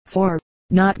For,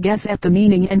 not guess at the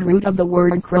meaning and root of the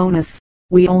word Cronus,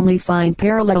 we only find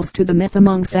parallels to the myth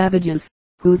among savages,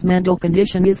 whose mental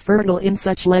condition is fertile in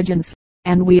such legends,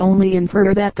 and we only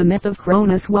infer that the myth of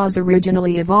Cronus was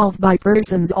originally evolved by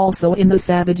persons also in the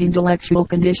savage intellectual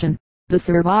condition. The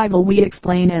survival we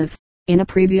explain as, in a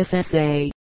previous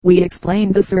essay, we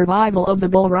explained the survival of the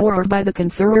bull roarer by the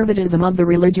conservatism of the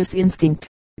religious instinct.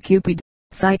 Cupid,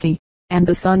 Psyche, and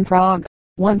the sun frog.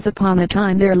 Once upon a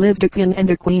time there lived a king and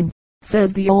a queen,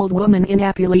 says the old woman in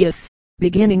Apuleius,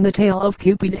 beginning the tale of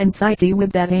Cupid and Psyche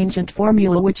with that ancient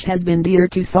formula which has been dear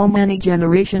to so many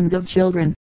generations of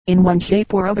children. In one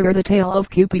shape or other the tale of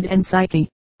Cupid and Psyche,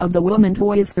 of the woman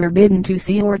who is forbidden to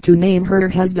see or to name her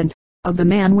husband, of the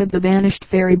man with the vanished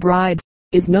fairy bride,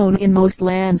 is known in most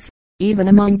lands, even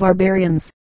among barbarians.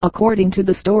 According to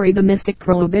the story the mystic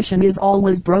prohibition is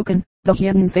always broken, the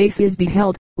hidden face is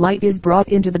beheld, light is brought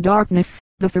into the darkness,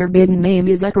 the forbidden name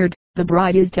is uttered, the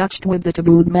bride is touched with the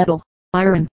tabooed metal,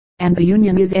 iron, and the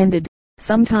union is ended.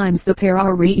 Sometimes the pair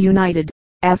are reunited,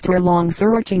 after long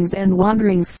searchings and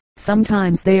wanderings,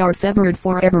 sometimes they are severed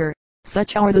forever.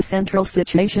 Such are the central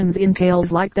situations in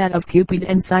tales like that of Cupid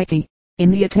and Psyche. In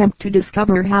the attempt to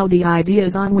discover how the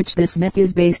ideas on which this myth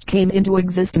is based came into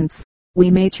existence,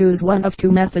 we may choose one of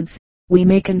two methods. We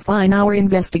may confine our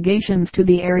investigations to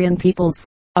the Aryan peoples,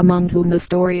 among whom the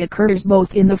story occurs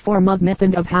both in the form of myth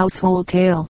and of household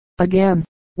tale. Again,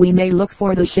 we may look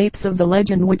for the shapes of the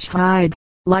legend which hide,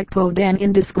 like Podan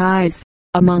in disguise,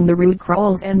 among the rude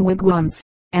kraals and wigwams,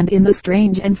 and in the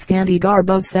strange and scanty garb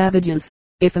of savages.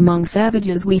 If among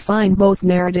savages we find both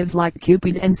narratives like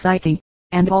Cupid and Psyche,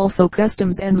 and also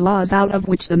customs and laws out of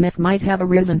which the myth might have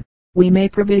arisen, we may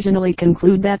provisionally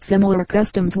conclude that similar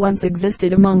customs once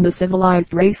existed among the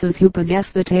civilized races who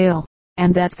possess the tale,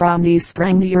 and that from these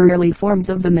sprang the early forms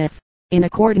of the myth. In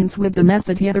accordance with the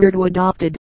method hitherto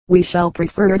adopted, we shall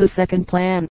prefer the second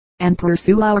plan, and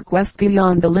pursue our quest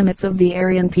beyond the limits of the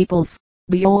Aryan peoples.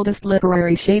 The oldest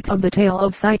literary shape of the tale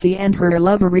of Psyche and her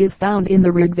lover is found in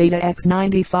the Rig Veda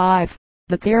X95.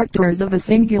 The characters of a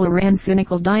singular and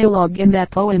cynical dialogue in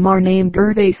that poem are named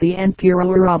Urvasi and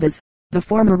Pururavas. The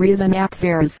former is an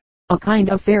apsaras, a kind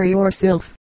of fairy or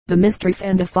sylph, the mistress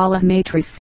and a Phala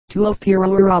matris, two of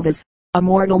Pururavas, a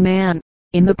mortal man.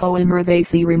 In the poem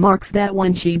Urvasi remarks that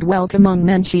when she dwelt among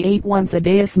men she ate once a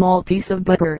day a small piece of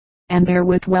butter, and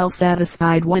therewith well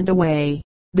satisfied went away.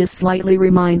 This slightly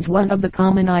reminds one of the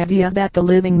common idea that the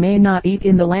living may not eat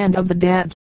in the land of the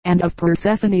dead, and of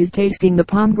Persephone's tasting the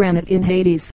pomegranate in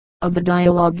Hades. Of the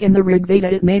dialogue in the Rig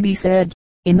Veda it may be said,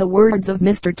 in the words of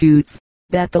Mr. Toots,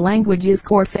 that the language is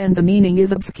coarse and the meaning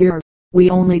is obscure. We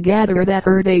only gather that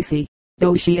Urvasi,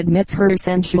 though she admits her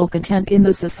sensual content in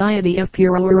the society of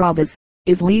Pururavas,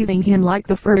 is leaving him like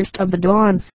the first of the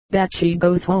dawns, that she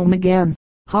goes home again,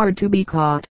 hard to be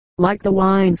caught, like the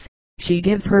winds. She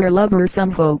gives her lover some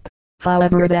hope,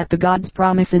 however, that the gods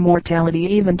promise immortality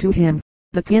even to him,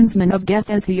 the kinsman of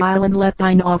death, as he island. Let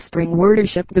thine offspring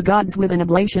worship the gods with an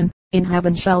oblation, in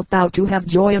heaven shalt thou to have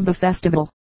joy of the festival.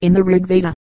 In the Rig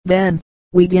Veda, then,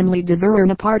 we dimly discern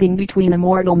a parting between a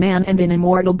mortal man and an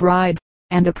immortal bride,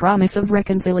 and a promise of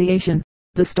reconciliation.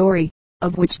 The story,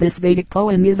 of which this Vedic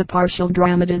poem is a partial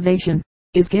dramatization,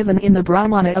 is given in the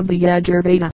Brahmana of the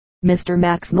Yajurveda. Mr.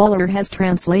 Max Muller has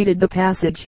translated the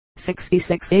passage.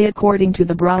 66a. According to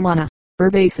the Brahmana,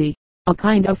 Urvasi, a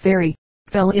kind of fairy,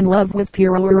 fell in love with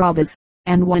Pururavas,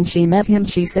 and when she met him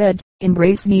she said,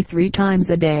 "Embrace me 3 times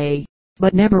a day,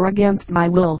 but never against my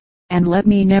will, and let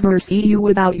me never see you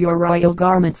without your royal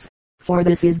garments, for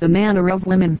this is the manner of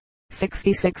women."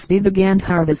 66b. The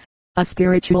Gandharvas, a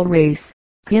spiritual race,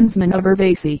 kinsmen of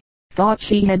Urvasi, thought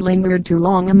she had lingered too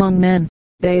long among men.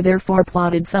 They therefore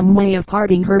plotted some way of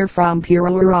parting her from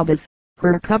Pururavas.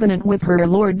 Her covenant with her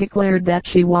lord declared that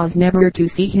she was never to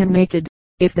see him naked.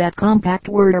 If that compact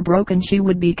were broken she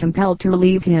would be compelled to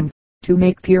leave him. To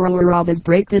make Pururavas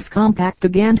break this compact the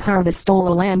Gandharvas stole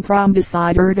a lamb from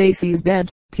beside Urvasi's bed.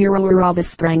 Pururavas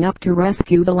sprang up to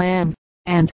rescue the lamb,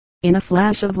 and, in a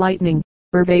flash of lightning,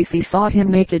 Urvasi saw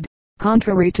him naked.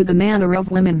 Contrary to the manner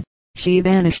of women, she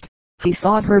vanished. He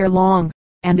sought her long,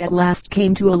 and at last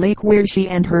came to a lake where she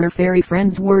and her fairy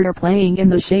friends were playing in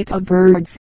the shape of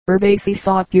birds. Urvasi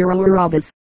saw Pururavas,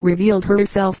 revealed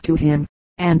herself to him,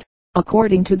 and,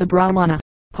 according to the Brahmana,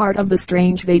 part of the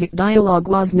strange Vedic dialogue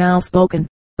was now spoken.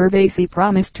 Urvasi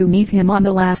promised to meet him on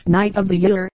the last night of the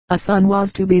year. A son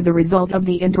was to be the result of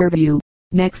the interview.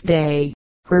 Next day,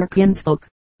 her kinsfolk,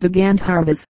 the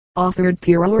Gandharvas, offered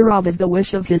Pururavas the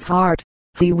wish of his heart.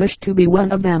 He wished to be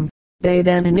one of them. They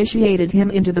then initiated him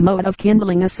into the mode of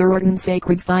kindling a certain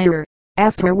sacred fire,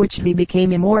 after which he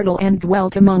became immortal and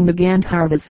dwelt among the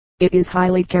Gandharvas. It is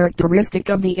highly characteristic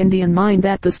of the Indian mind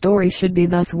that the story should be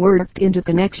thus worked into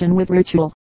connection with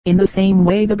ritual. In the same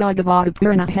way the Bhagavata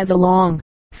Purana has a long,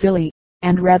 silly,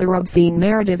 and rather obscene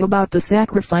narrative about the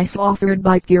sacrifice offered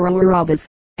by Kauravas,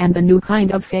 and the new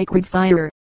kind of sacred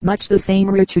fire. Much the same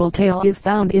ritual tale is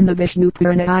found in the Vishnu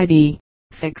Purana ID.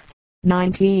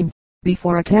 6:19.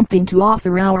 Before attempting to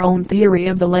author our own theory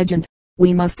of the legend,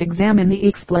 we must examine the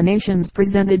explanations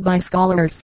presented by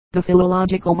scholars. The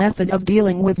philological method of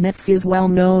dealing with myths is well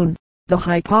known. The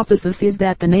hypothesis is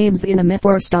that the names in a myth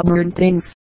are stubborn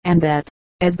things, and that,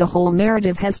 as the whole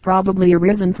narrative has probably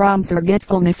arisen from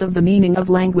forgetfulness of the meaning of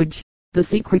language, the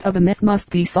secret of a myth must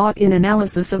be sought in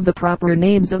analysis of the proper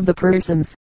names of the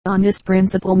persons. On this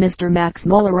principle Mr. Max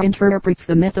Muller interprets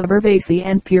the myth of Urvasi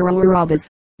and Kauravas,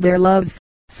 their loves,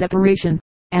 separation,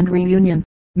 and reunion.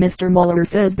 Mr. Muller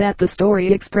says that the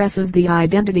story expresses the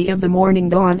identity of the morning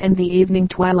dawn and the evening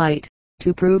twilight.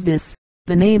 To prove this,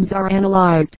 the names are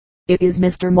analyzed. It is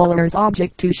Mr. Muller's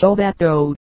object to show that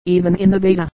though, even in the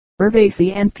Veda,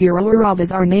 Urvasi and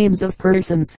Kauravas are names of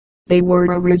persons, they were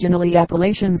originally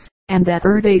appellations, and that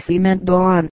Urvasi meant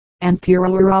dawn, and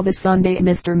Kauravas Sunday.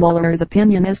 Mr. Muller's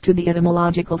opinion as to the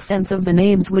etymological sense of the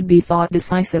names would be thought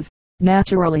decisive,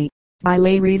 naturally, by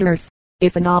lay readers,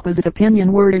 if an opposite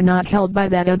opinion were not held by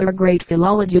that other great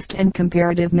philologist and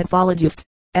comparative mythologist,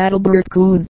 Adalbert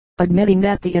Kuhn. Admitting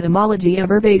that the etymology of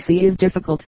Urvasi is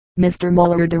difficult, Mr.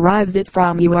 Muller derives it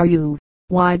from uru,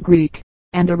 wide Greek,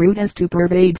 and a root as to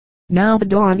pervade. Now the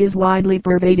dawn is widely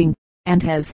pervading, and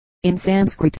has, in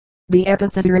Sanskrit, the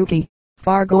epithet uruki,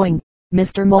 far going.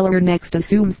 Mr. Muller next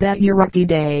assumes that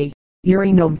Eurydice,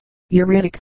 Eurynomé,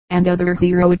 Eurydice, and other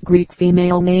heroic Greek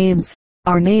female names,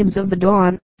 are names of the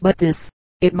dawn, but this,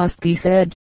 it must be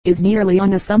said, is merely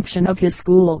an assumption of his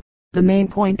school. The main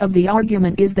point of the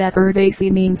argument is that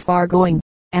Urvasi means far going,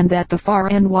 and that the far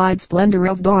and wide splendor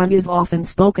of dawn is often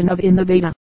spoken of in the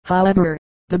Veda. However,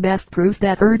 the best proof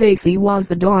that Urvasi was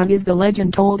the dawn is the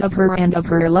legend told of her and of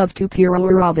her love to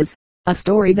Kauravas, a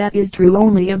story that is true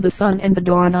only of the sun and the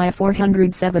dawn. I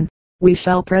 407. We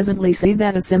shall presently see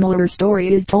that a similar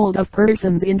story is told of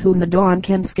persons in whom the dawn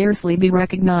can scarcely be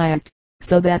recognized,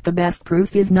 so that the best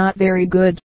proof is not very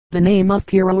good. The name of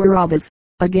Kauravas,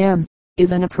 again,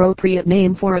 is an appropriate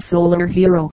name for a solar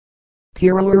hero.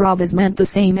 Kauravas meant the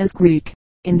same as Greek,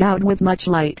 endowed with much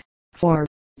light, for,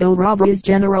 though Rava is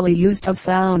generally used of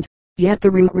sound, yet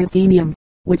the root ruthenium,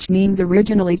 which means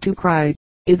originally to cry,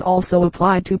 is also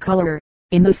applied to color,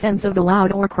 in the sense of a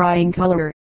loud or crying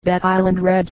color. That island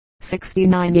red,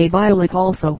 69a violet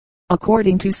also,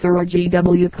 according to Sir G.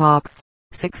 W. Cox.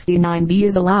 69b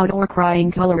is a loud or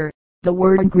crying color. The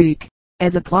word in Greek,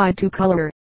 as applied to color,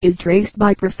 is traced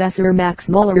by Professor Max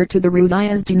Muller to the root I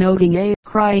as denoting a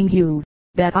crying hue.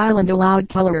 That island a loud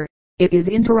color. It is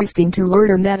interesting to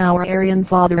learn that our Aryan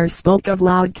fathers spoke of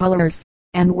loud colors,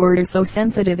 and were so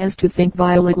sensitive as to think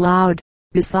violet loud.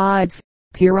 Besides,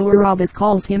 Kauravas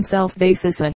calls himself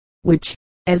Vasisa, which,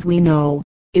 as we know,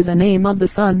 is a name of the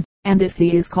sun, and if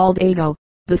he is called Ado,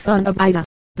 the son of Ida,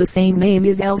 the same name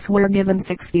is elsewhere given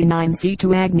 69c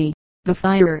to Agni, the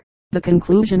fire. The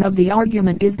conclusion of the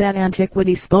argument is that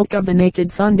antiquity spoke of the naked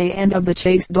Sunday and of the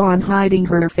chaste dawn hiding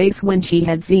her face when she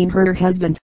had seen her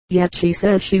husband, yet she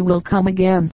says she will come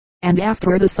again, and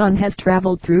after the sun has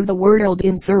traveled through the world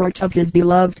in search of his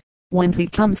beloved, when he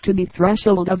comes to the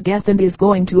threshold of death and is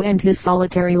going to end his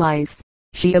solitary life,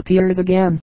 she appears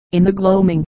again, in the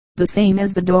gloaming, the same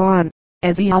as the dawn,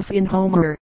 as Eos in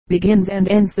Homer, begins and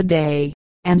ends the day,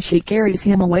 and she carries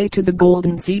him away to the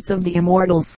golden seats of the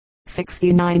immortals.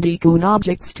 69d Kuhn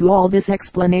objects to all this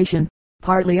explanation,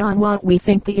 partly on what we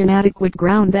think the inadequate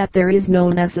ground that there is no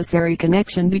necessary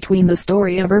connection between the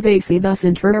story of Urvasi thus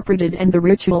interpreted and the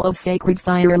ritual of sacred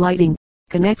fire lighting.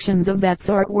 Connections of that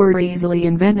sort were easily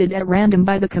invented at random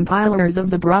by the compilers of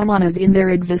the Brahmanas in their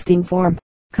existing form.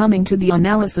 Coming to the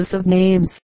analysis of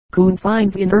names, Kuhn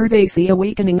finds in Urvasi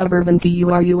awakening of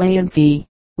Urvankuruanc,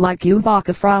 like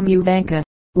Uvaka from Uvanka,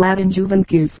 Latin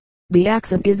Juvencus. The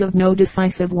accent is of no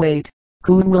decisive weight.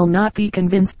 Kuhn will not be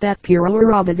convinced that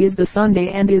Kauravas is the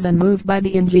Sunday and is unmoved by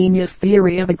the ingenious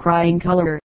theory of a crying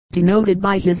color, denoted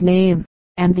by his name,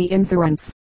 and the inference,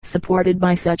 supported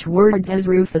by such words as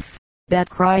Rufus, that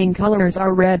crying colors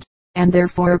are red, and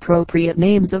therefore appropriate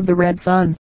names of the red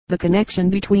sun. The connection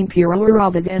between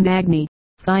Kauravas and Agni,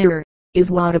 fire,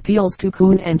 is what appeals to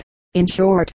Kuhn and, in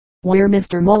short, where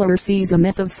Mr. Muller sees a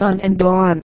myth of sun and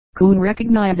dawn, Kuhn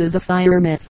recognizes a fire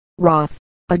myth. Roth,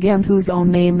 again whose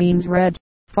own name means red,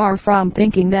 far from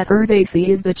thinking that Urvasi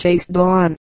is the chaste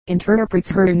dawn, interprets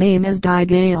her name as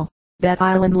Digale, that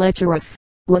island lecherous,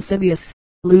 lascivious,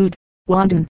 lewd,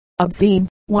 wanton, obscene,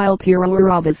 while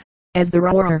Kauravas, as the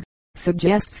roarer,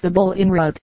 suggests the bull in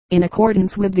Rudd. In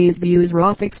accordance with these views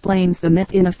Roth explains the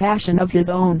myth in a fashion of his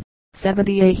own.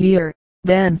 70a here,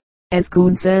 then, as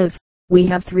Kuhn says, we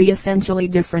have three essentially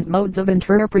different modes of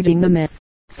interpreting the myth.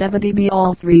 70b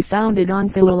all three founded on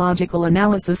philological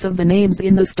analysis of the names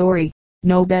in the story.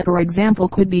 No better example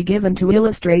could be given to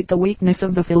illustrate the weakness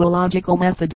of the philological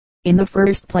method. In the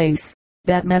first place,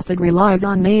 that method relies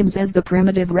on names as the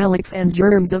primitive relics and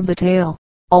germs of the tale.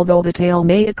 Although the tale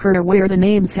may occur where the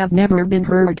names have never been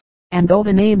heard, and though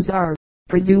the names are,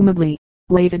 presumably,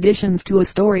 late additions to a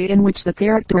story in which the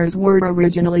characters were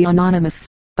originally anonymous.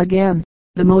 Again,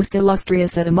 the most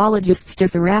illustrious etymologists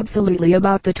differ absolutely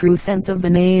about the true sense of the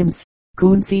names.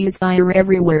 Kuhn sees fire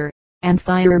everywhere, and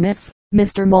fire myths.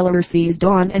 Mr. Muller sees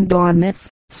dawn and dawn myths.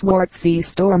 Swartz sees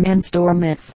storm and storm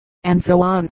myths, and so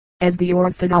on. As the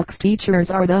orthodox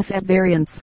teachers are thus at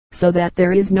variance, so that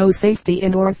there is no safety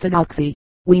in orthodoxy,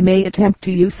 we may attempt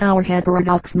to use our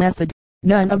heterodox method.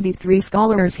 None of the three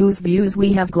scholars whose views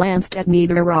we have glanced at,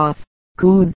 neither Roth,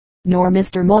 Kuhn, nor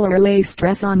Mr. Muller, lay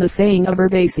stress on the saying of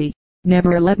Hervesi,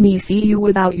 "Never let me see you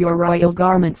without your royal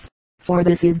garments, for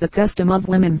this is the custom of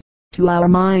women." To our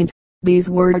mind, these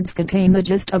words contain the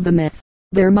gist of the myth.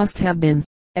 There must have been,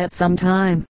 at some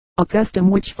time, a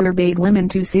custom which forbade women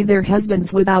to see their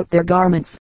husbands without their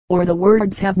garments, or the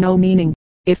words have no meaning.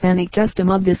 If any custom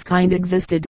of this kind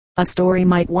existed, a story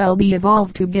might well be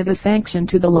evolved to give a sanction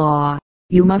to the law.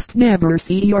 You must never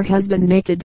see your husband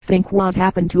naked. Think what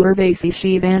happened to Hervesi.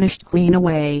 She vanished clean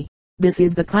away. This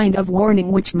is the kind of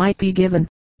warning which might be given.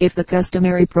 If the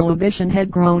customary prohibition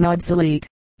had grown obsolete,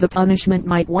 the punishment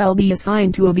might well be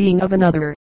assigned to a being of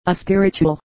another, a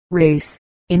spiritual, race,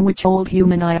 in which old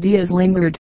human ideas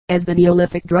lingered, as the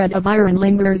Neolithic dread of iron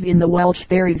lingers in the Welsh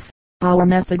fairies. Our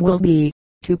method will be,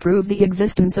 to prove the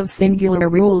existence of singular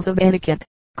rules of etiquette,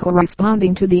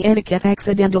 corresponding to the etiquette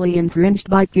accidentally infringed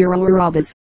by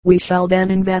Purorerovas. We shall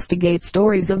then investigate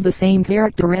stories of the same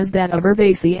character as that of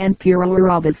Hervesi and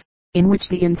Purorerovas, in which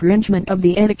the infringement of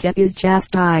the etiquette is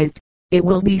chastised. It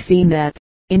will be seen that,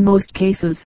 in most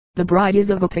cases, the bride is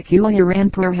of a peculiar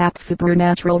and perhaps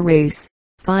supernatural race.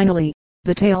 Finally,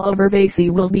 the tale of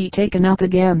Hervesi will be taken up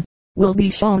again, will be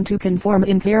shown to conform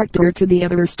in character to the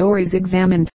other stories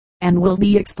examined, and will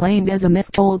be explained as a myth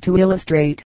told to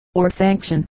illustrate, or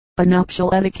sanction, a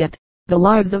nuptial etiquette. The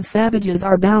lives of savages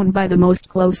are bound by the most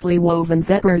closely woven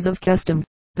fetters of custom.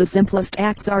 The simplest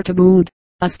acts are tabooed.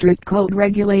 A strict code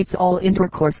regulates all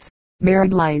intercourse.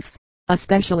 Married life,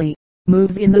 especially,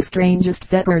 moves in the strangest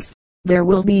fetters. There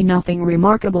will be nothing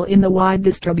remarkable in the wide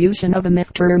distribution of a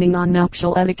myth turning on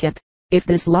nuptial etiquette. If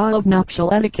this law of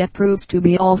nuptial etiquette proves to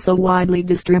be also widely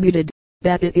distributed,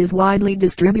 that it is widely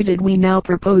distributed we now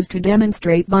propose to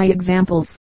demonstrate by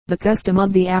examples. The custom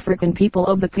of the African people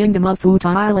of the kingdom of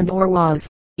Futa Island was,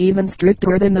 even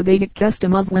stricter than the Vedic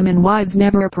custom of women wives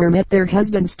never permit their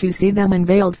husbands to see them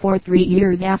unveiled for 3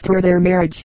 years after their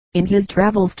marriage. In his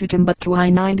travels to Timbuktu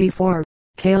I-94,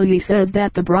 Cayley says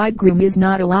that the bridegroom is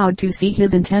not allowed to see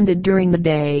his intended during the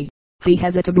day. He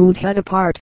has a tabooed head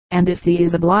apart, and if he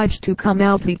is obliged to come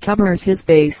out he covers his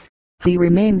face. He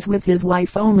remains with his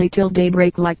wife only till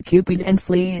daybreak, like Cupid, and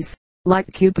flees,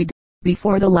 like Cupid,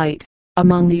 before the light.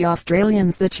 Among the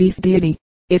Australians the chief deity,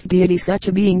 if deity such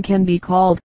a being can be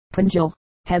called, Punjil,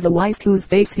 has a wife whose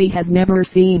face he has never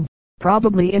seen,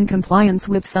 probably in compliance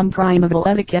with some primeval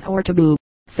etiquette or taboo.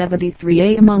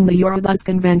 73a among the Yorubas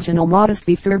conventional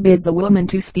modesty forbids a woman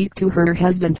to speak to her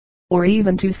husband, or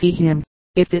even to see him,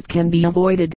 if it can be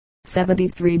avoided.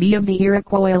 73b of the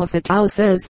Iroquois Lafitau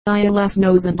says, "Ils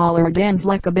nos and all our dans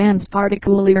like a band's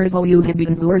particuliers ou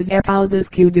habitants leurs épouses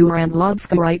que durant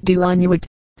l'obscurité de la nuit."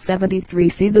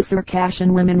 73c the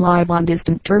Circassian women live on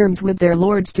distant terms with their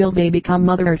lords till they become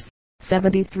mothers.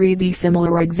 73d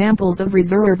similar examples of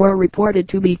reserve are reported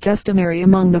to be customary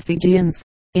among the Fijians.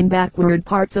 In backward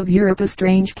parts of Europe a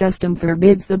strange custom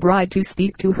forbids the bride to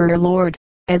speak to her lord,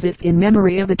 as if in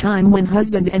memory of a time when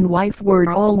husband and wife were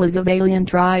always of alien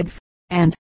tribes,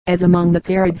 and, as among the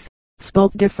Caribs,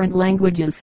 spoke different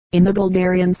languages. In the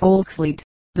Bulgarian folkslied,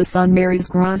 the son marries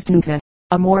Grozdenka,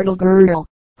 a mortal girl.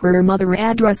 Her mother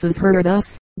addresses her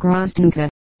thus: "Grozdenka,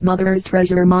 mother's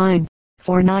treasure mine,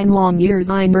 for 9 long years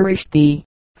I nourished thee.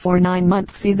 For 9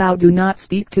 months see thou do not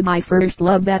speak to thy first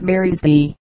love that marries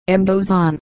thee." M.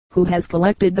 Bozon, who has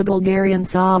collected the Bulgarian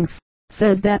songs,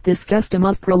 says that this custom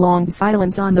of prolonged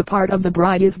silence on the part of the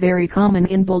bride is very common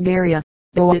in Bulgaria,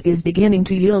 though it is beginning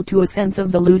to yield to a sense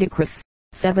of the ludicrous.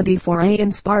 74a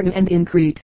in Sparta and in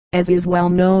Crete, as is well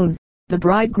known, the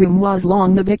bridegroom was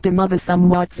long the victim of a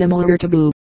somewhat similar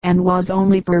taboo, and was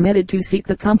only permitted to seek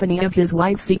the company of his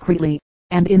wife secretly,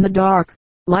 and in the dark,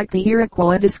 like the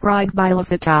Iroquois described by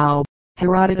Lafitau.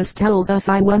 Herodotus tells us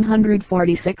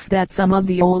I-146 that some of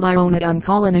the old Ionian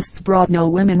colonists brought no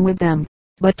women with them,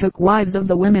 but took wives of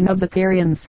the women of the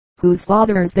Carians, whose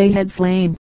fathers they had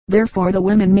slain. Therefore the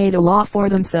women made a law for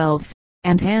themselves,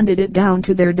 and handed it down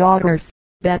to their daughters,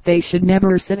 that they should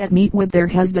never sit at meat with their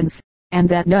husbands, and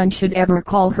that none should ever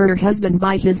call her husband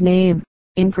by his name.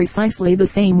 In precisely the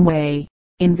same way,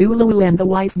 in Zululand the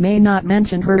wife may not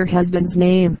mention her husband's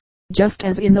name, just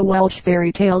as in the Welsh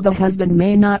fairy tale the husband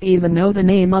may not even know the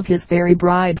name of his fairy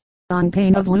bride, on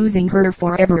pain of losing her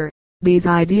forever. These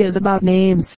ideas about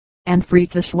names, and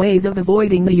freakish ways of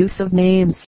avoiding the use of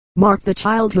names, mark the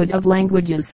childhood of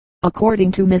languages,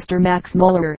 according to Mr. Max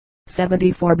Muller,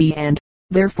 74b, and,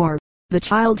 therefore, the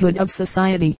childhood of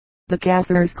society. The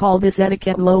Kaffirs call this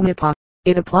etiquette Lomipa.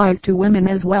 It applies to women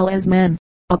as well as men.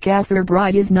 A Kaffir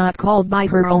bride is not called by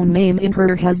her own name in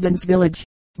her husband's village,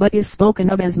 but is spoken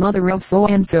of as mother of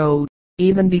so-and-so,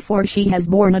 even before she has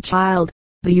borne a child.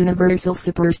 The universal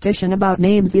superstition about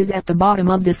names is at the bottom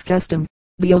of this custom.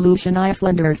 The Aleutian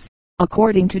Icelanders,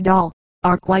 according to Dahl,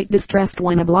 are quite distressed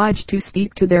when obliged to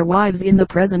speak to their wives in the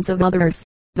presence of others.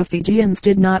 The Fijians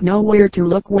did not know where to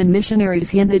look when missionaries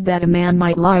hinted that a man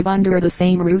might live under the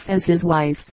same roof as his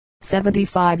wife.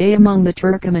 75a among the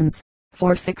Turkomans,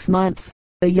 for 6 months,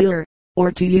 a year,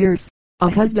 or 2 years, a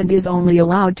husband is only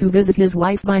allowed to visit his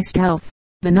wife by stealth.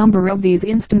 The number of these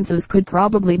instances could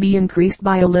probably be increased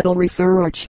by a little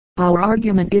research. Our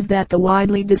argument is that the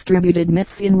widely distributed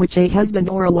myths in which a husband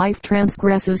or a wife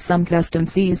transgresses some custom,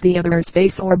 sees the other's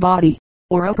face or body,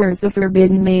 or utters the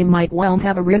forbidden name, might well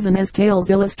have arisen as tales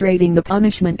illustrating the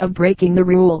punishment of breaking the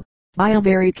rule. By a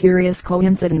very curious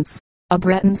coincidence, a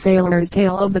Breton sailor's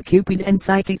tale of the Cupid and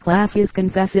Psyche class is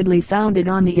confessedly founded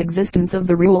on the existence of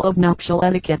the rule of nuptial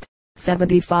etiquette.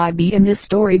 75b. In this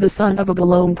story the son of a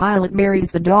Boulogne pilot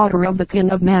marries the daughter of the king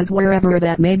of Maz, wherever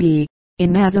that may be.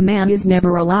 In Maz a man is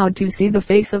never allowed to see the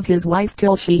face of his wife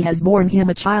till she has borne him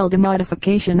a child, a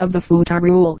modification of the Fouta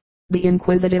rule. The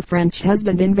inquisitive French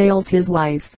husband unveils his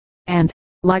wife, and,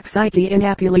 like Psyche in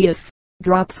Apuleius,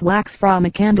 drops wax from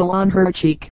a candle on her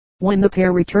cheek. When the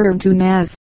pair return to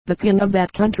Maz, the king of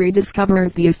that country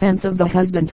discovers the offense of the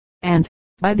husband, and,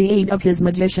 by the aid of his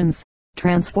magicians,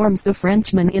 transforms the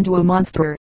Frenchman into a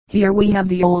monster. Here we have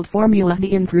the old formula,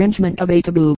 the infringement of a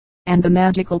taboo, and the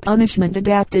magical punishment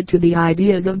adapted to the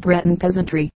ideas of Breton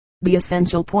peasantry. The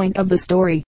essential point of the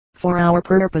story, for our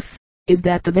purpose, is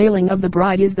that the veiling of the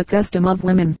bride is the custom of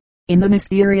women. In the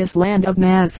mysterious land of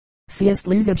Maz, siest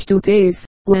les Stupes,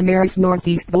 le maris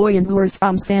northeast voyageurs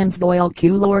from sans voile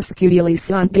couleur scudili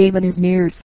sont David is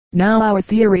nears. Now our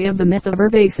theory of the myth of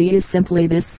Urvasi is simply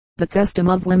this: the custom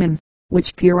of women,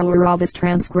 which Pururavas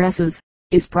transgresses,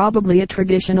 is probably a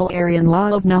traditional Aryan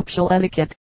law of nuptial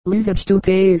etiquette. Les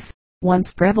Stupes,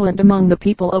 once prevalent among the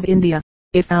people of India.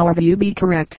 If our view be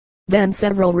correct, then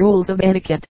several rules of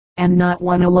etiquette, and not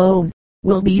one alone,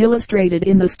 will be illustrated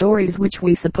in the stories which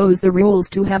we suppose the rules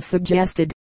to have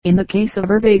suggested. In the case of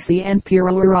Urvasi and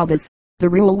Pururavas, the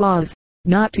rule was,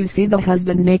 not to see the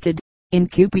husband naked. In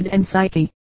Cupid and Psyche,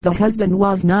 the husband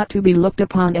was not to be looked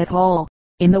upon at all.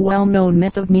 In the well-known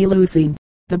myth of Melusine,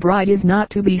 the bride is not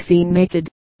to be seen naked.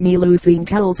 Melusine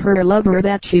tells her lover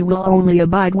that she will only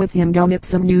abide with him dum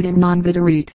ipsum nudum non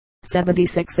viderit.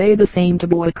 76a. The same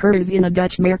taboo occurs in a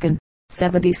Dutch merkin.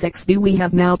 76b. We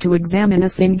have now to examine a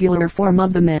singular form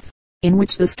of the myth, in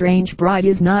which the strange bride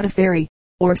is not a fairy,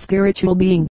 or spiritual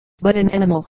being, but an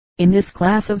animal. In this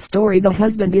class of story the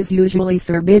husband is usually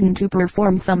forbidden to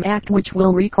perform some act which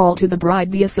will recall to the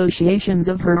bride the associations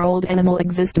of her old animal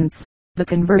existence. The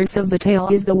converse of the tale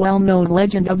is the well-known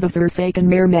legend of the forsaken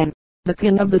merman. The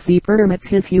king of the sea permits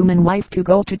his human wife to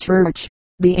go to church.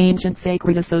 The ancient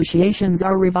sacred associations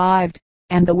are revived,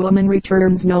 and the woman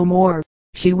returns no more.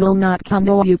 She will not come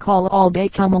though you call all day.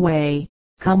 Come away,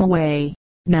 come away.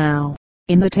 Now,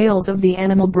 in the tales of the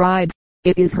animal bride,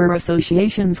 it is her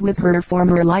associations with her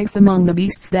former life among the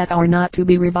beasts that are not to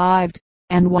be revived,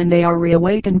 and when they are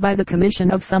reawakened by the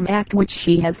commission of some act which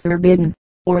she has forbidden,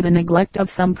 or the neglect of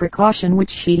some precaution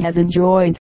which she has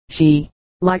enjoined, she,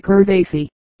 like Urvasi,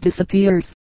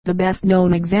 disappears. The best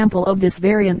known example of this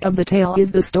variant of the tale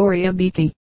is the story of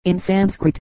Biki. In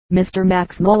Sanskrit, Mr.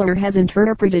 Max Muller has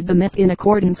interpreted the myth in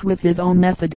accordance with his own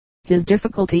method. His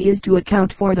difficulty is to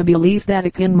account for the belief that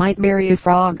a king might marry a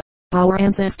frog. Our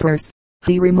ancestors,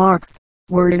 he remarks,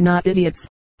 were not idiots.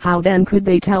 How then could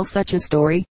they tell such a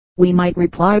story? We might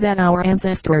reply that our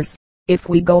ancestors, if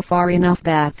we go far enough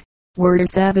back, were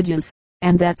savages,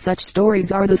 and that such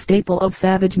stories are the staple of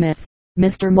savage myth.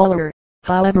 Mr. Muller,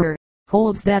 however,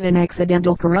 holds that an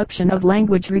accidental corruption of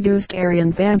language reduced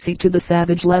Aryan fancy to the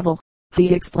savage level.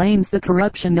 He explains the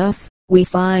corruption thus: we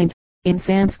find, in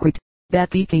Sanskrit, that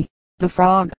Biki, the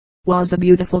frog, was a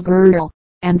beautiful girl,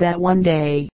 and that one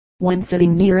day, when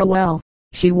sitting near a well,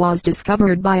 she was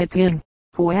discovered by a king,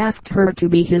 who asked her to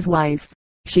be his wife.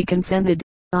 She consented,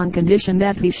 on condition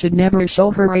that he should never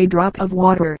show her a drop of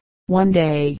water. One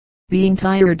day, being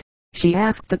tired, she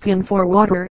asked the king for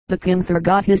water. The king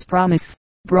forgot his promise,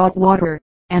 brought water,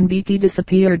 and Biki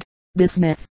disappeared. This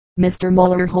myth, Mr.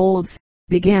 Muller holds,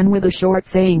 began with a short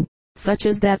saying, such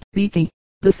as that Biki,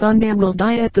 the sunbeam, will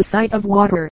die at the sight of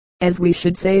water, as we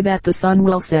should say that the sun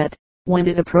will set when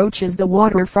it approaches the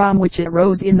water from which it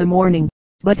rose in the morning.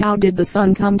 But how did the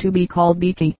sun come to be called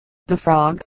Biki, the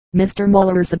frog? Mr.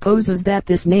 Muller supposes that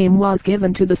this name was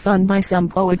given to the sun by some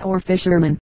poet or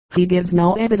fisherman. He gives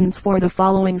no evidence for the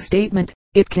following statement.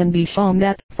 It can be shown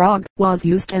that frog was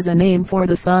used as a name for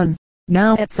the sun.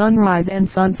 Now at sunrise and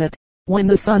sunset, when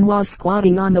the sun was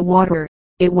squatting on the water,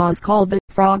 it was called the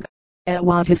frog. At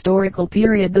what historical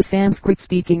period the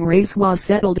Sanskrit-speaking race was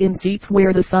settled in seats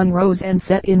where the sun rose and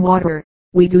set in water,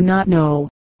 we do not know,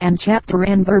 and chapter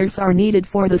and verse are needed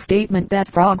for the statement that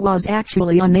frog was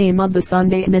actually a name of the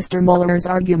Sunday. Mr. Muller's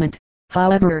argument,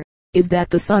 however, is that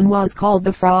the sun was called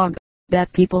the frog,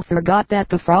 that people forgot that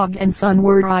the frog and sun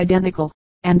were identical,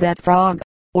 and that frog,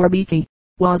 or Biki,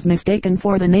 was mistaken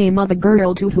for the name of a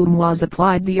girl to whom was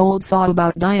applied the old saw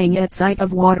about dying at sight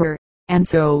of water, and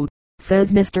so,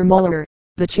 says Mr. Muller,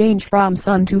 the change from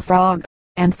sun to frog,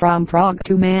 and from frog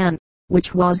to man,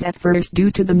 which was at first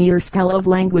due to the mere spell of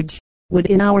language, would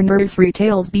in our nursery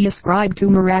tales be ascribed to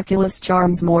miraculous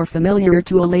charms more familiar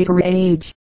to a later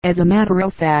age. As a matter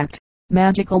of fact,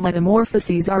 magical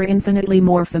metamorphoses are infinitely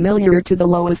more familiar to the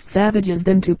lowest savages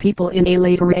than to people in a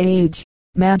later age.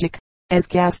 Magic, as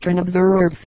Castron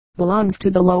observes, belongs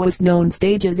to the lowest known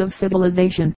stages of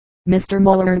civilization. Mr.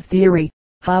 Muller's theory,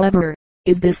 however,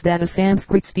 is this: that a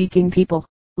Sanskrit-speaking people,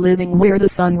 living where the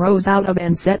sun rose out of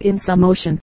and set in some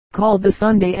ocean, called the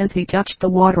Sunday as he touched the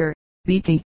water,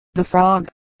 Biki, the frog,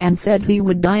 and said he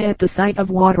would die at the sight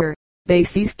of water. They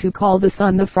ceased to call the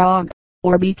sun the frog,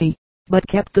 or Biki, but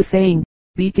kept the saying,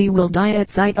 Biki will die at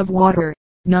sight of water.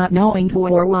 Not knowing who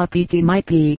or what Biki might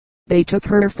be, they took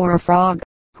her for a frog,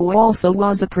 who also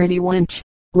was a pretty wench.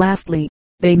 Lastly,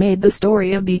 they made the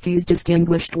story of Biki's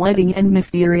distinguished wedding and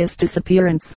mysterious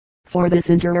disappearance. For this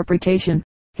interpretation,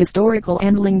 historical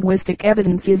and linguistic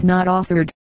evidence is not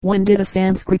offered. When did a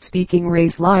Sanskrit-speaking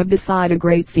race live beside a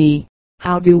great sea?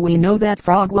 How do we know that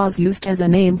frog was used as a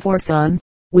name for sun?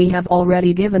 We have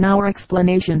already given our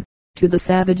explanation. To the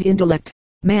savage intellect,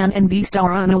 man and beast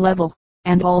are on a level,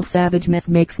 and all savage myth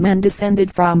makes men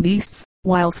descended from beasts,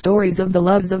 while stories of the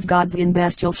loves of gods in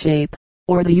bestial shape,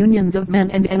 or the unions of men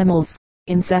and animals,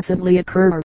 incessantly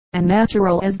occur, and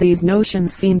natural as these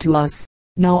notions seem to us,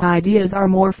 no ideas are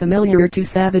more familiar to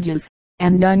savages,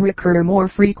 and none recur more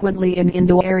frequently in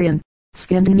Indo-Aryan,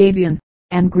 Scandinavian,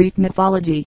 and Greek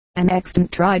mythology. An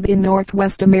extant tribe in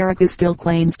Northwest America still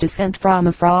claims descent from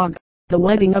a frog. The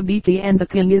wedding of Biki and the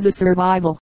king is a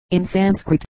survival, in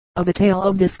Sanskrit, of a tale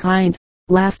of this kind.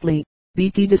 Lastly,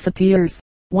 Biki disappears,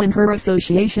 when her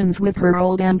associations with her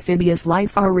old amphibious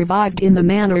life are revived in the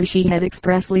manner she had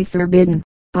expressly forbidden.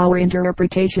 Our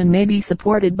interpretation may be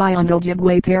supported by an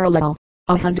Ojibwe parallel.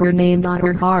 A hunter named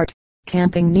Otterheart,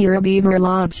 camping near a beaver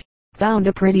lodge, found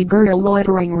a pretty girl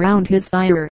loitering round his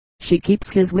fire. She keeps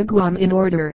his wigwam in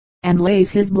order, and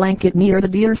lays his blanket near the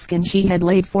deerskin she had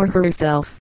laid for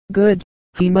herself. Good,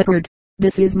 he muttered,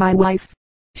 this is my wife.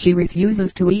 She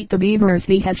refuses to eat the beavers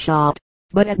he has shot,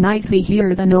 but at night he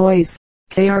hears a noise,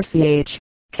 krch,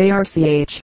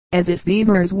 krch, as if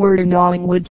beavers were gnawing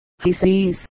wood. He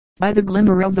sees, by the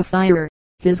glimmer of the fire,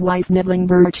 his wife nibbling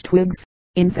birch twigs.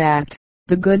 In fact,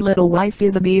 the good little wife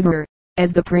is a beaver,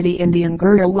 as the pretty Indian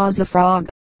girl was a frog.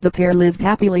 The pair lived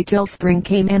happily till spring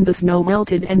came and the snow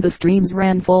melted and the streams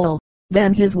ran full.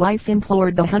 Then his wife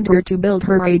implored the hunter to build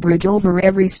her a bridge over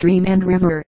every stream and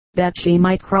river, that she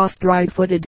might cross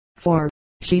dry-footed. For,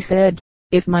 she said,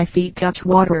 if my feet touch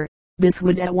water, this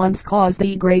would at once cause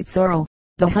thee great sorrow.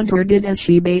 The hunter did as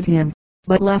she bade him,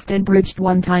 but left and bridged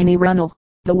one tiny runnel.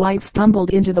 The wife stumbled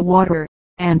into the water,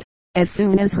 and, as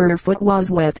soon as her foot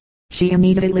was wet, she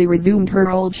immediately resumed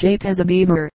her old shape as a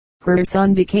beaver. Her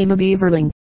son became a beaverling,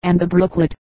 and the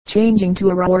brooklet, changing to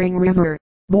a roaring river,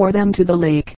 bore them to the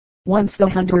lake. Once the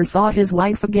hunter saw his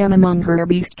wife again among her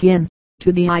beast kin.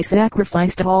 To thee I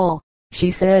sacrificed all,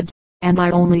 she said, and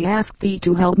I only asked thee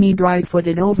to help me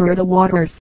dry-footed over the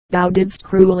waters. Thou didst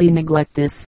cruelly neglect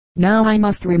this. Now I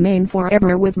must remain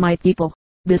forever with my people.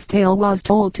 This tale was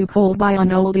told to Cole by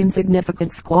an old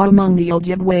insignificant squaw among the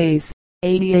Ojibways.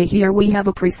 Ada, here we have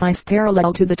a precise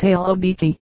parallel to the tale of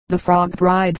Biki, the Frog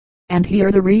Bride. And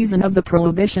here the reason of the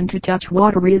prohibition to touch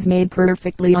water is made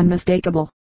perfectly unmistakable.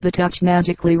 The touch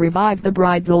magically revived the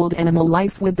bride's old animal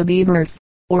life with the beavers.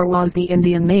 Or was the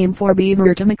Indian name for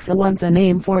beaver Tamixa once a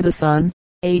name for the sun?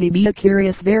 ADB. A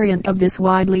curious variant of this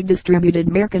widely distributed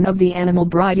merkin of the animal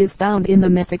bride is found in the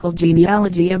mythical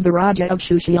genealogy of the Raja of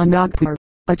Shushianagpur,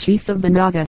 a chief of the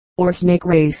Naga, or snake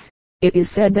race. It is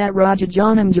said that Raja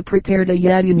Janamja prepared a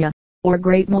yadunya, or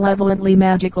great malevolently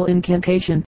magical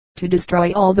incantation, to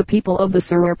destroy all the people of the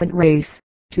serpent race.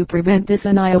 To prevent this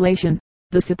annihilation,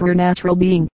 the supernatural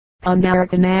being,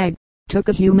 Pandarakanag, took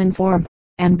a human form,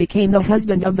 and became the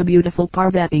husband of the beautiful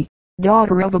Parvati,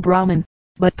 daughter of a Brahmin.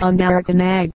 But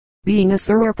Pandarakanag, being a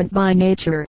serpent by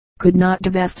nature, could not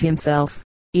divest himself,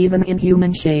 even in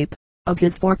human shape, of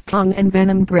his forked tongue and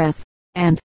venomed breath.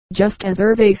 And, just as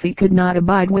Urvasi could not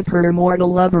abide with her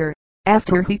mortal lover,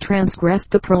 after he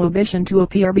transgressed the prohibition to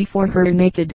appear before her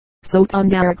naked, so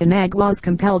Pandarakanag was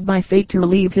compelled by fate to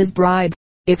leave his bride.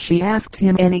 If she asked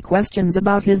him any questions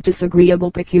about his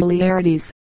disagreeable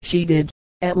peculiarities, she did,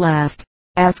 at last,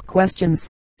 ask questions,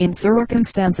 in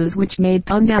circumstances which made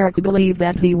Pandaraka believe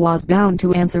that he was bound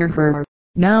to answer her.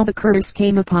 Now the curse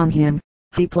came upon him.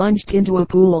 He plunged into a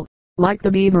pool, like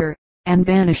the beaver, and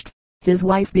vanished. His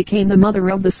wife became the mother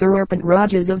of the serpent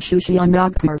Rajas of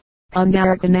Shushianagpur.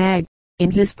 Pandarakanag, in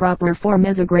his proper form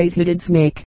as a great-headed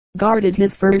snake, guarded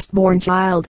his firstborn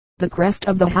child. The crest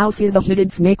of the house is a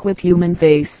hooded snake with human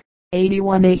face.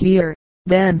 81a. Here,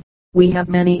 then, we have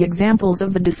many examples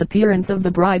of the disappearance of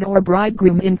the bride or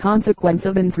bridegroom in consequence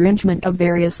of infringement of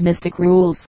various mystic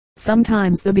rules.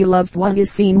 Sometimes the beloved one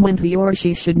is seen when he or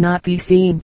she should not be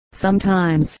seen.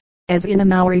 Sometimes, as in a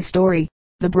Maori story,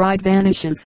 the bride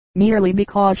vanishes, merely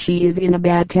because she is in a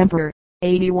bad temper.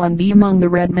 81b. Among the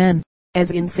red men, as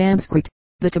in Sanskrit,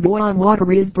 the taboo on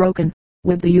water is broken,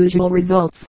 with the usual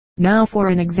results. Now for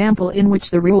an example in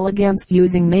which the rule against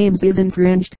using names is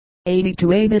infringed.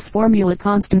 82a. This formula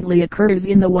constantly occurs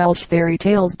in the Welsh fairy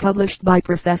tales published by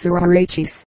Professor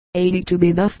Arachis.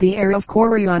 82b. Thus the heir of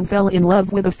Corrion fell in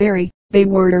love with a fairy. They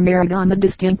were married on the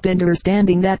distinct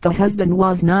understanding that the husband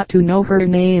was not to know her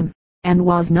name, and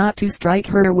was not to strike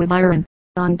her with iron,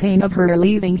 on pain of her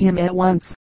leaving him at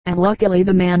once. And luckily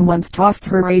the man once tossed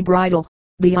her a bridle.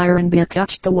 The iron bit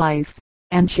touched the wife,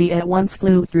 and she at once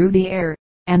flew through the air,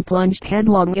 and plunged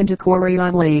headlong into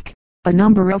Corrion Lake. A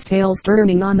number of tales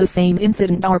turning on the same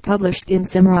incident are published in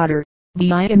Simradar.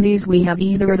 In these we have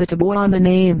either the taboo on the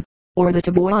name, or the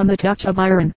taboo on the touch of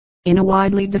iron. In a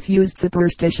widely diffused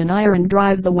superstition iron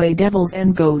drives away devils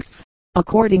and ghosts,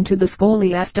 according to the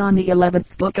scholiast on the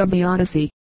 11th book of the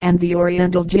Odyssey, and the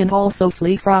Oriental jinn also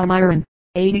flee from iron.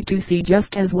 82c.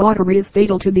 Just as water is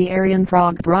fatal to the Aryan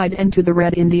frog bride and to the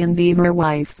red Indian beaver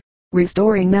wife,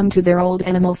 restoring them to their old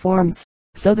animal forms,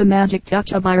 so the magic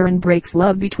touch of iron breaks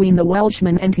love between the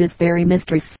Welshman and his fairy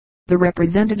mistress, the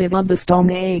representative of the Stone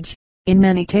Age. In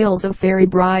many tales of fairy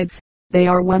brides, they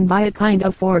are won by a kind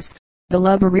of force. The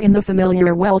lover in the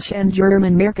familiar Welsh and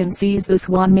German merkin sees the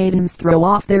swan maidens throw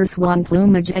off their swan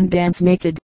plumage and dance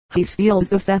naked. He steals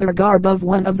the feather garb of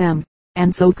one of them,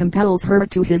 and so compels her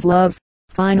to his love.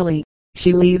 Finally,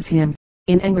 she leaves him,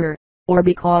 in anger, or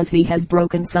because he has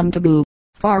broken some taboo.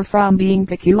 Far from being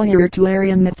peculiar to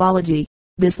Aryan mythology,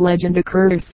 this legend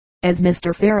occurs, as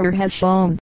Mr. Ferrer has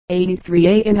shown.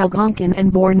 83a. In Algonquin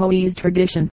and Bornoese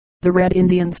tradition, the Red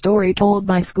Indian story told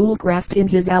by Schoolcraft in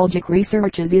his algic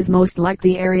researches is most like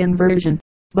the Aryan version,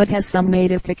 but has some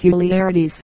native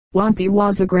peculiarities. Wampy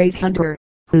was a great hunter,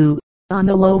 who, on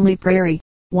the lonely prairie,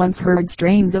 once heard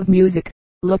strains of music.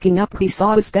 Looking up he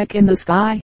saw a speck in the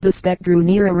sky. The speck drew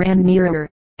nearer and nearer,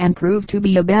 and proved to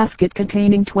be a basket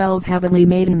containing 12 heavenly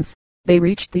maidens. They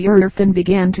reached the earth and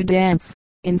began to dance,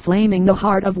 inflaming the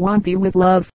heart of Wampy with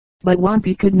love. But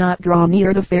Wampy could not draw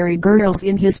near the fairy girls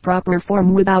in his proper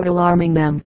form without alarming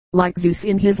them. Like Zeus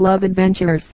in his love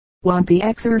adventures, Wampy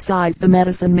exercised the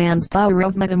medicine man's power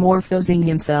of metamorphosing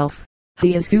himself.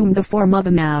 He assumed the form of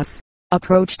a mouse,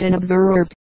 approached and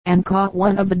observed, and caught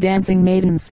one of the dancing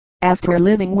maidens. After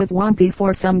living with Wampy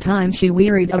for some time she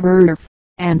wearied of earth,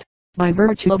 and, by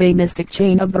virtue of a mystic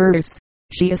chain of verse,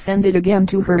 she ascended again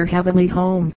to her heavenly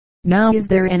home. Now is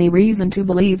there any reason to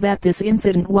believe that this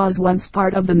incident was once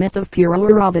part of the myth of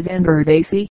Pururavas and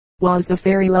Urvasi? Was the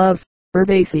fairy love,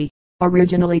 Urvasi,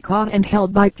 originally caught and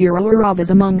held by Pururavas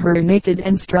among her naked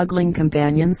and struggling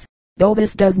companions? Though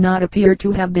this does not appear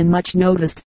to have been much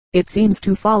noticed, it seems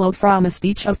to follow from a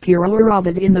speech of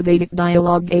Pururavas in the Vedic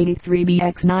dialogue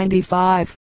 83bx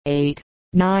 95. 8.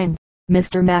 9.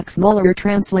 Mr. Max Muller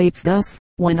translates thus: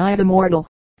 One-eyed immortal,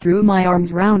 threw my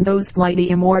arms round those flighty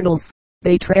immortals.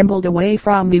 They trembled away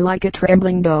from me like a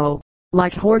trembling doe.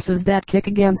 like horses that kick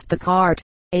against the cart.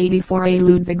 84. A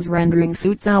Ludwig's rendering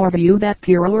suits our view that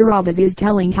Purorerovas is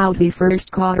telling how he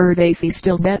first caught Urvaci.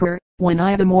 Still better, when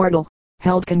I the mortal,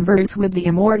 held converse with the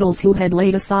immortals who had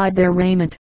laid aside their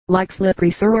raiment. Like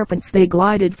slippery serpents they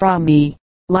glided from me,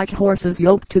 like horses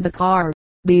yoked to the car.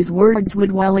 These words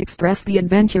would well express the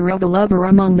adventure of a lover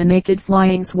among the naked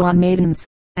flying swan maidens,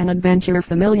 an adventure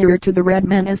familiar to the red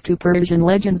men as to Persian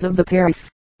legends of the Paris.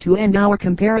 To end our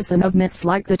comparison of myths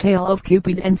like the tale of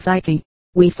Cupid and Psyche,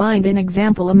 we find an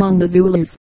example among the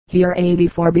Zulus. Here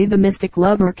 84b the mystic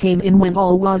lover came in when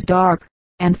all was dark,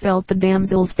 and felt the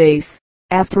damsel's face.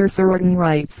 After certain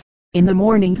rites, in the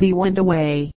morning he went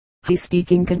away, he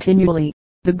speaking continually,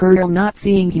 the girl not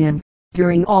seeing him.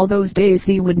 During all those days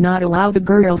he would not allow the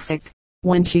girl sick,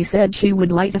 when she said she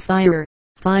would light a fire.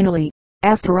 Finally,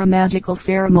 after a magical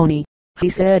ceremony, he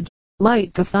said,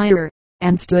 light the fire,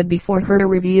 and stood before her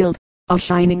revealed, a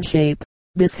shining shape.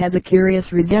 This has a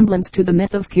curious resemblance to the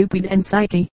myth of Cupid and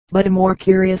Psyche, but a more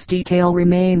curious detail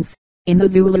remains. In the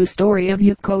Zulu story of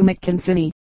Yuko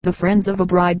McKinsey, the friends of a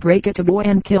bride break a taboo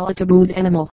and kill a tabooed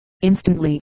animal.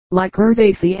 Instantly, like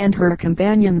Urvaci and her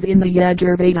companions in the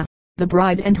Yajurveda, the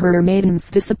bride and her maidens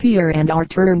disappear and are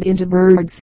turned into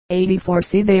birds.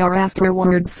 84c they are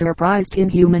afterwards surprised in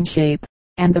human shape,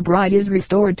 and the bride is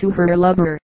restored to her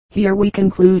lover. Here we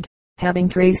conclude, having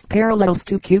traced parallels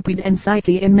to Cupid and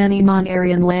Psyche in many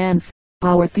non-Aryan lands,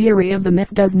 our theory of the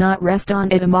myth does not rest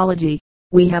on etymology.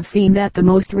 We have seen that the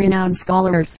most renowned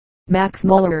scholars, Max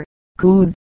Muller,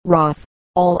 Kuhn, Roth,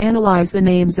 all analyze the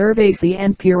names Urvaci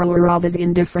and Purorerovas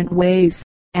in different ways,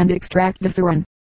 and extract Dithyrin,